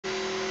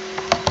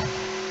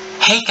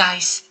Hey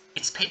guys,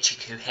 it's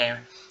Pichiku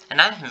here, and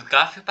I'm here with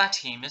Garfield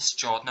Batimus,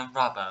 Jordan and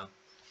Robbo.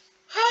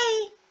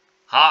 Hey!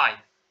 Hi!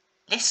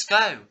 Let's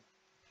go!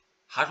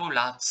 Hello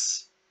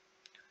lads!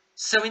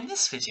 So in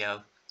this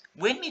video,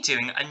 we're going to be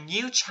doing a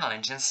new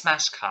challenge in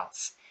Smash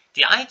Karts,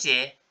 the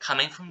idea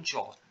coming from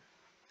Jordan.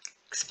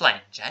 Explain,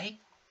 Jay?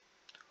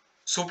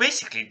 So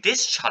basically,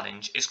 this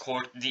challenge is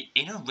called the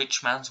Inner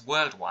Rich Man's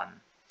World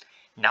one.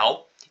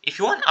 Now, if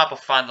you're an ABBA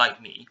fan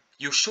like me,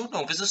 you should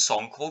know there's a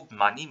song called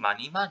Money,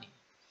 Money, Money.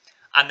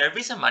 And there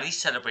is a money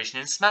celebration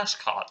in Smash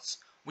Karts,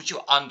 which you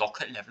unlock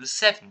at level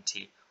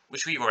 70,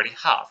 which we already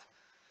have.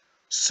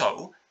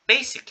 So,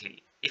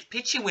 basically, if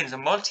Pitchy wins a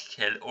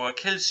multi-kill or a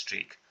kill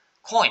streak,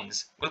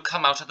 coins will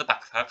come out of the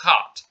back of her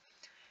cart.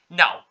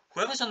 Now,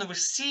 whoever's on the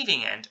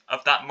receiving end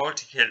of that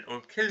multi-kill or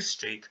kill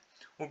streak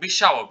will be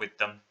showered with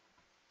them.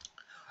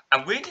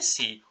 And we're going to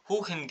see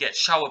who can get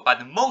showered by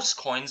the most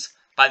coins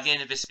by the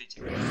end of this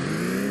video.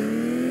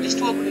 Let's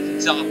do a quick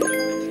example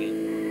quickly.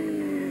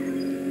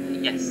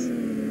 Yes.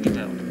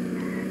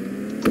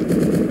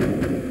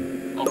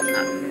 Oh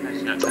crap,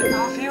 that's not the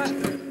Garfield.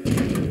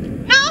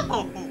 No!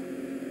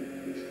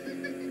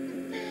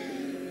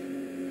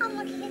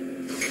 Unlucky.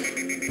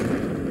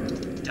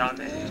 Damn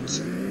it.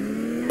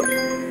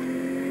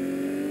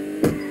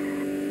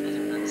 I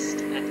don't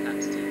understand how to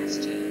do this,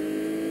 Jay.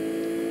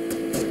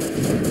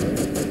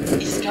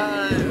 Let's go!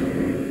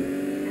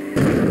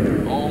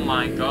 Oh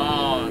my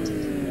god,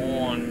 come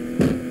on.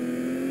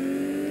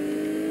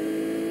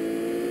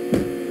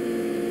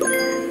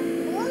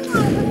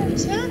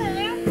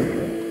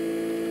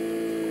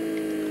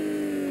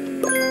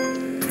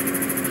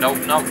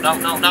 No. I'm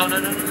done.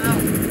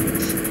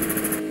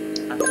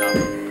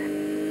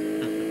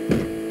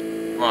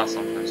 You are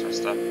sometimes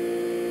messed up.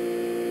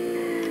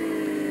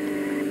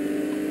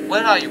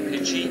 Where are you,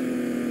 Pitchy?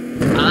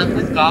 I'm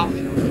with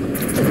Garfield.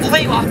 Oh,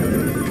 there you are!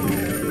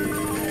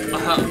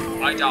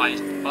 I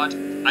died, but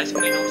as you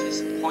may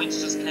notice,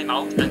 points just came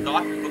out and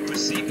Garfield was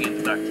receiving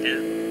into that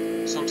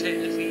kill. So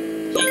technically,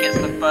 he gets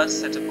the first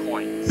set of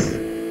coins.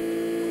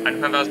 And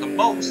whoever has the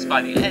most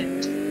by the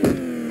end,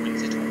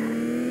 wins it all.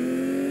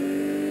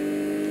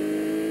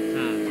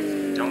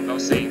 Don't go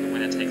saying the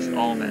winner takes it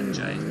all then,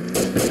 Jay.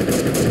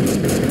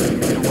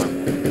 No, I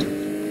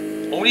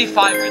won't. Only if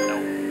I win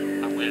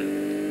though, I will.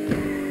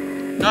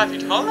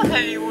 Garfield, how the hell are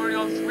you already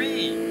on 3?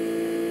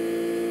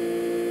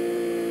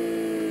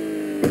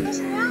 Yes,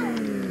 no.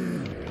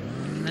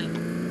 Okay,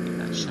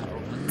 that shot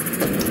open.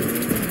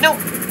 No!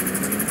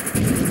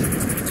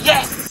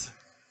 Yes!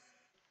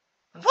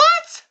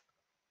 What?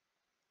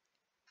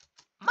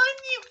 My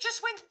nuke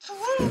just went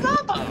through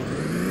rubber!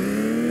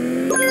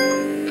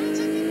 And it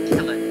didn't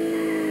kill it.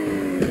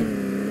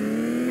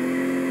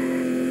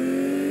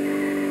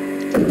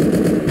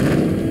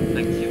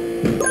 Thank you.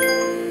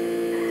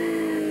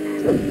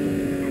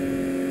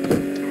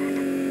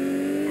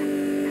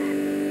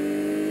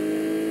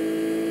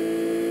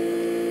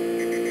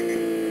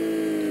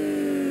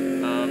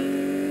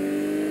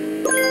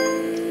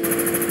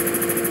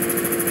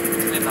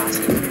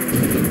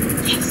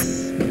 Yes!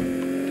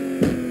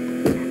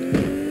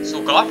 So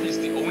Garfield is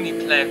the only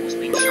player who's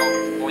been shown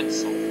with points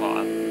so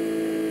far.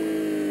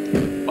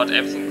 But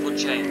everything could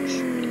change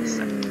in a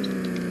second.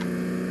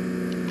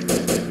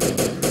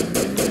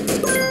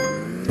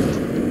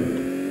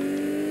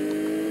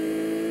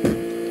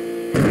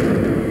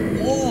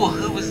 Oh,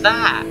 who was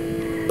that?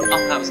 Oh,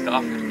 that was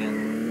Garfield again.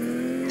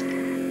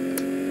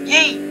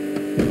 Yay!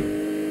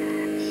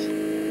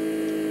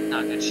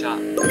 Not a good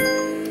shot.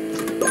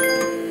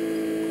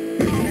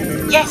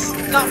 Yes!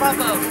 Got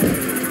Robbo!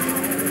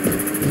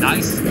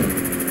 Nice.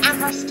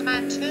 And Rust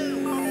Man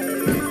too!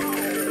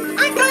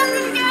 I got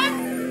it again!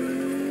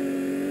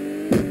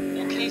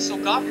 Okay, so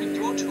Garfield,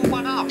 you're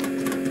 2-1 up.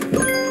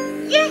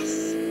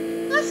 Yes!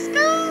 Let's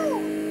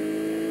go!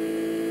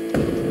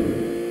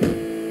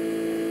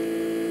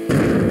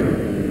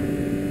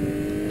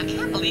 I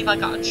can't believe I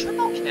got a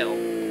triple kill.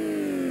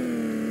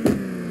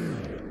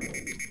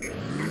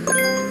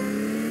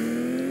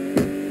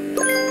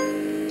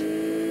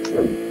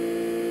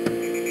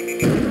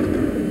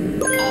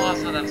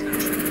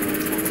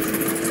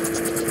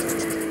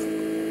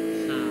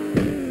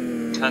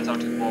 Turns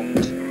out it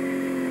won't.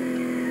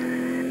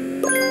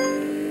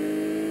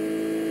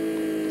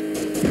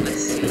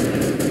 Let's see.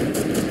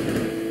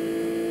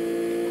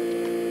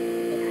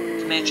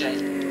 Come here, Jay.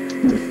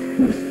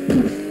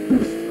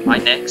 Am I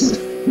next?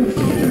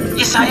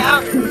 Yes, I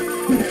am!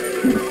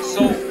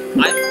 So,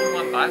 I pulled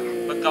one back,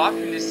 but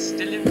Garfield is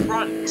still in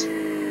front.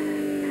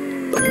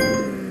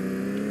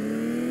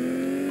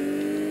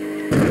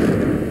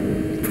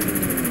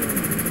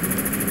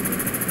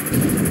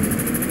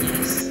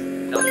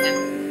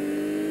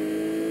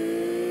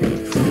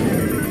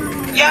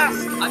 Yes!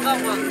 I got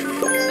one!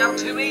 It's now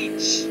 2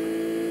 each!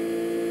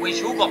 Wait,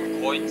 you got the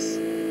coins?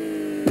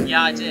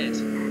 Yeah, I did.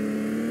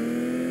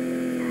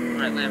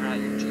 Right, where are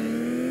you, Jay?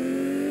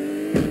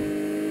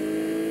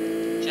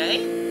 Jay?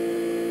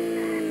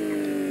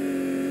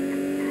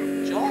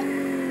 John?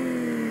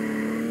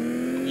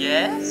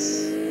 Yes?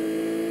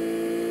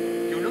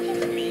 You're looking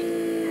for me?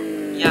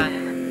 Yeah, I am.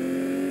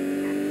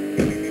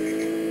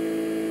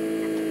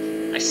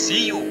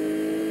 See you.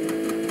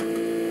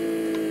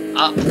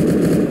 Up.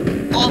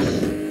 Off.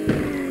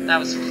 That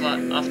was flat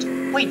after.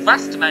 Wait,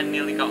 Rastaman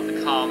nearly got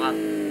the karma.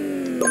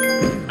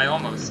 I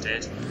almost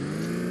did.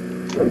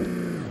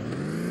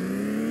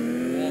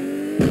 Oh.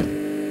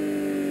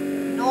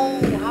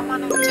 No, how am I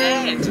not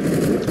dead?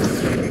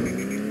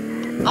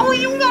 Oh,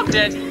 you're not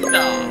dead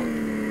either.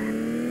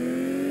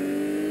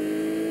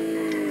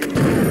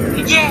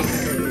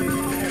 Yes!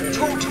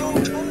 2,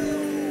 2, 2!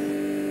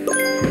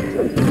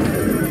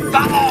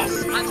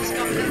 Vamos! I just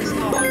got the next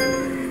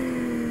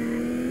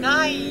one.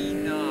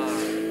 9!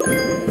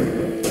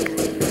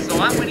 So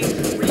I'm winning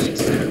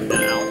 3-2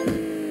 now.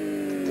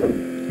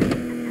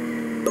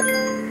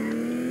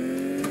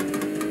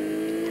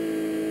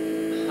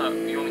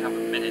 We only have a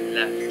minute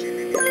left.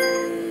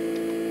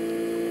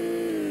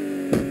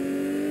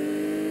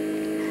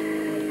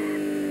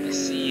 I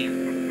see you.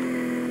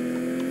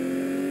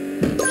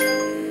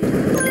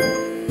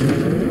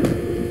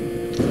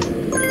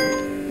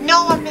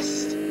 No, I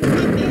missed!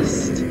 I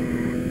missed! I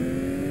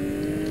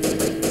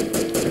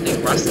think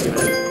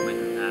Rastaman's the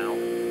winner now.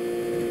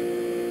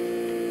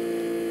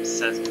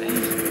 Says me.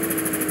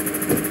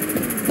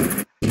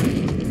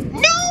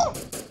 No!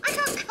 I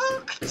got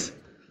cooked!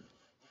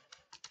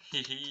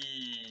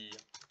 Hehe.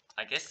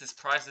 I guess this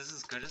prize is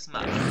as good as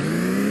mine.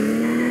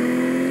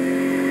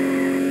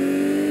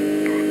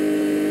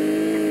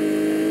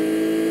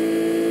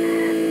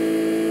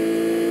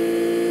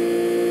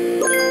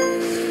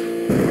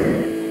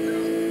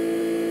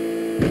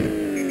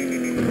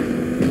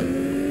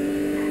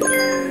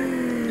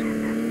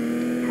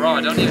 Bro,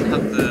 I don't even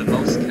have the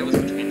most kills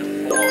between the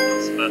four of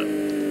us, but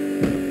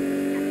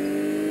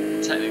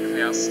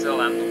technically I still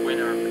am the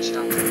winner of the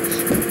challenge.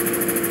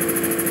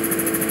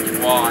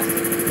 You are, I think.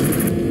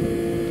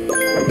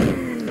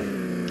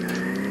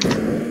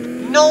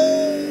 No!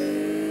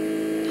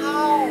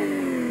 How?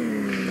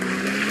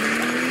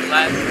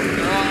 Let's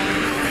go!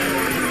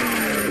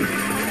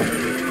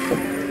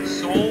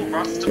 So,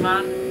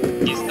 Rastaman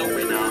is the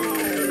winner.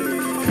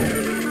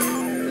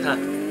 Huh.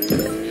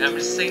 You have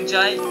to sing,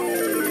 Jay?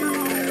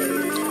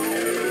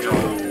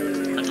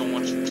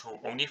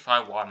 Only if I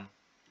won.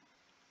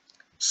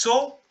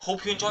 So,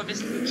 hope you enjoyed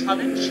this little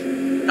challenge.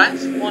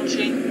 Thanks for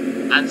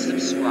watching and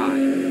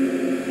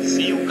subscribe.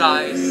 See you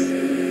guys.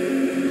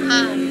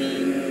 Bye.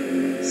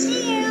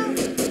 See you.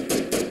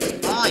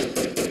 Bye.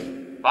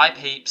 Bye,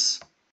 peeps.